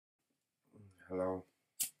Hello,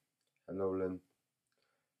 hello Lynn,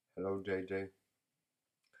 hello JJ.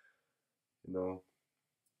 You know,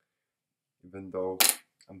 even though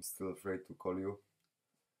I'm still afraid to call you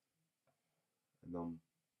and I'm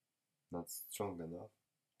not strong enough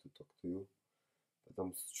to talk to you, but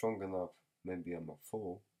I'm strong enough, maybe I'm a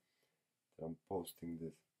fool, that I'm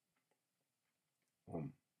posting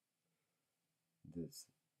um this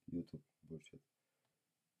YouTube bullshit.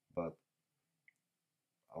 But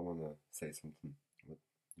I wanna say something with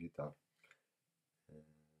guitar. And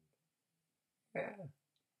yeah,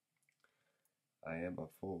 I am a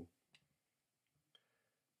fool,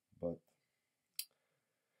 but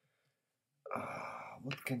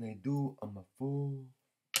what can I do? I'm a fool.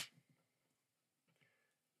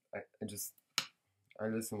 I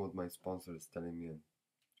listen what my sponsor is telling me, and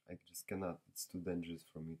I just cannot. It's too dangerous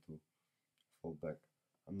for me to fall back.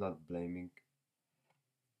 I'm not blaming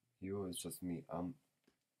you. It's just me.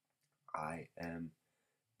 I am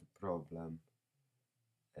the problem,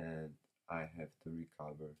 and I have to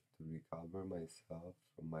recover. To recover myself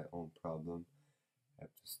from my own problem, I have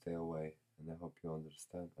to stay away, and I hope you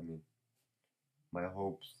understand. I mean, my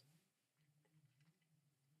hopes,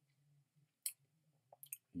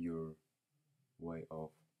 your way of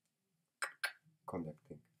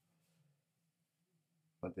connecting,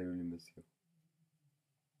 but I really miss you,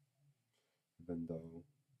 even though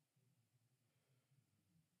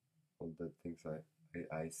all the things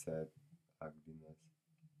I said, ugliness,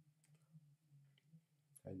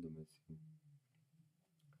 I do miss you.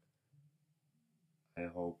 I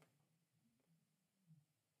hope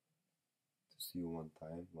to see you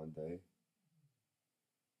one day,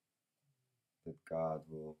 that God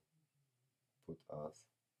will put us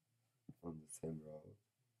on the same road.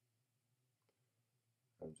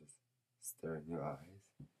 I'm just staring in your eyes.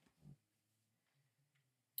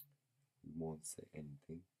 We won't say anything.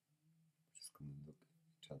 We're just gonna look at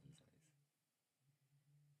each other's eyes.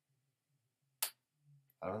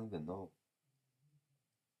 I don't even know.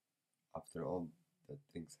 After all that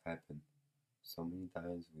things happen, so many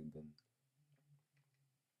times we've been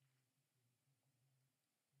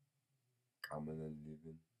coming and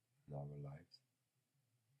living in our lives,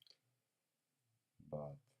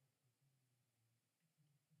 but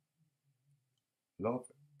love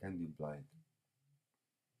can be blind,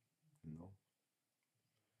 you know.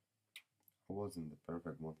 I wasn't the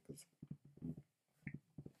perfect one because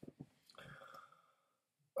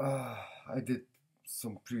I did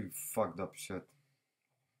some pretty fucked up shit.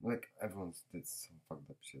 Like everyone did some fucked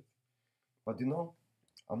up shit. But you know,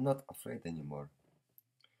 I'm not afraid anymore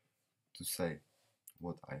to say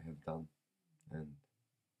what I have done and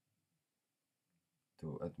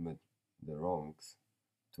to admit the wrongs,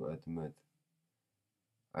 to admit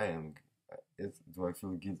I am. Do I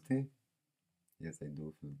feel guilty? Yes, I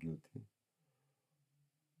do feel guilty.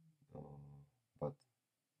 But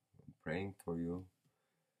I'm praying for you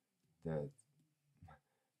that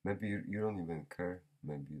maybe you don't even care.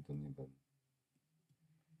 Maybe you don't even.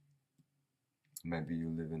 Maybe you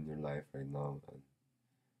live in your life right now and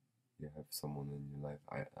you have someone in your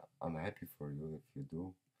life. I'm happy for you if you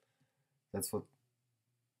do. That's what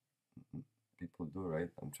people do, right?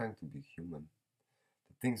 I'm trying to be human.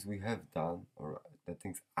 The things we have done, or the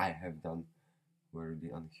things I have done, were really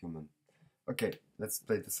unhuman. Okay, let's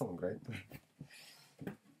play the song, right?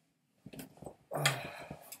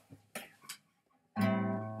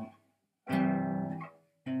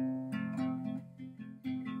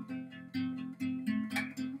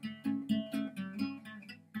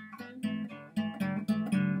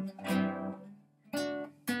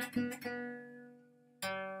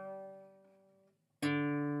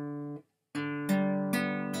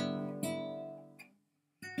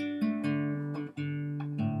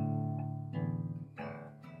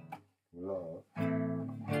 Love.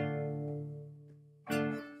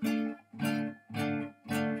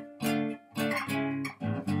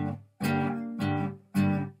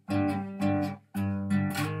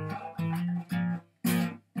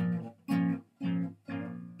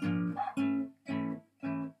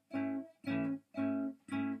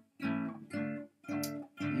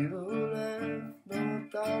 You left no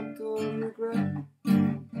time to regret.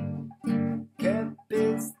 Kept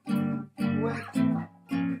it wet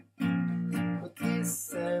with this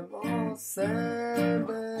same old same.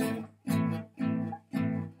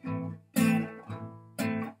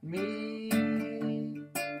 Me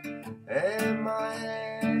and my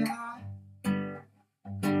head high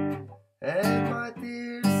and my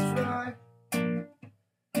tears dry.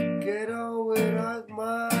 Get on without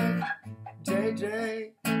my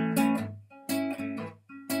JJ.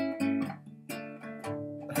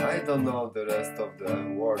 I don't know the rest of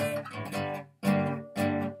the words.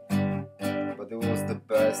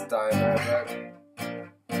 best time ever.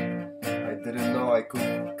 I didn't know I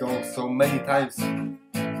could go so many times.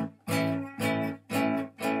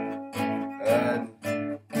 And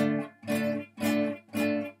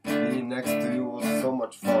being next to you was so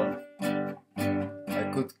much fun. I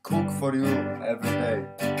could cook for you every day.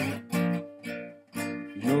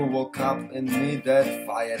 You woke up in me that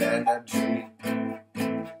fire energy,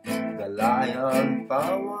 the lion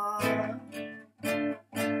power.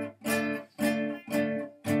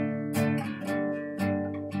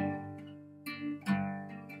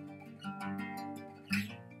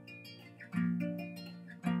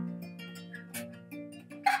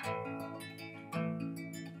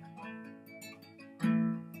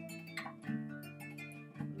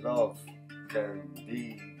 Love can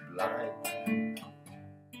be blind.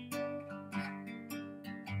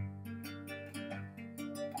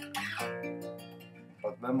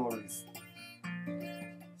 But memories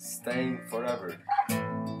staying forever.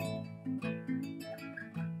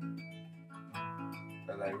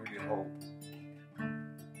 And I really hope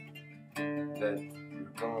that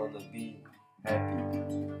you're gonna be happy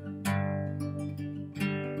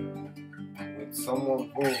with someone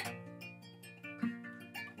who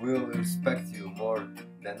will respect you more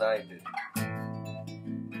than I did.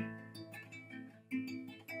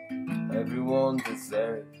 Everyone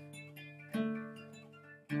deserves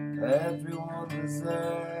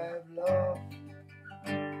love,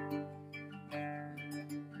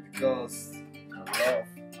 because love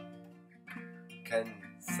can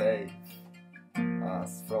save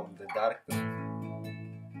us from the darkness.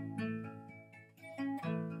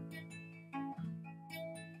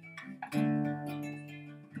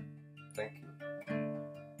 Thank you.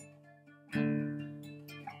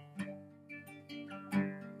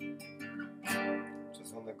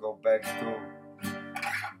 Just wanna go back to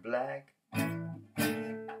black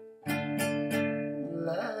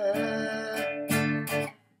light.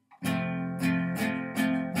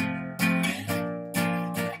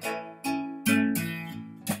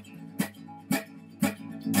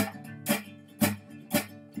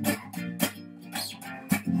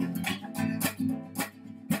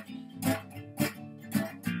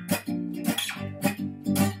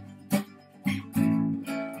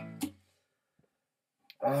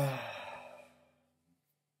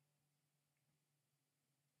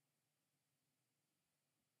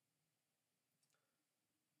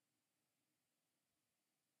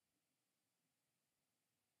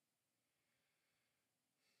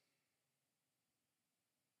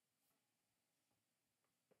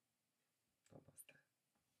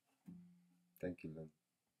 Thank you, Lynn.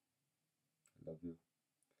 I love you.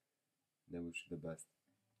 And I wish you the best.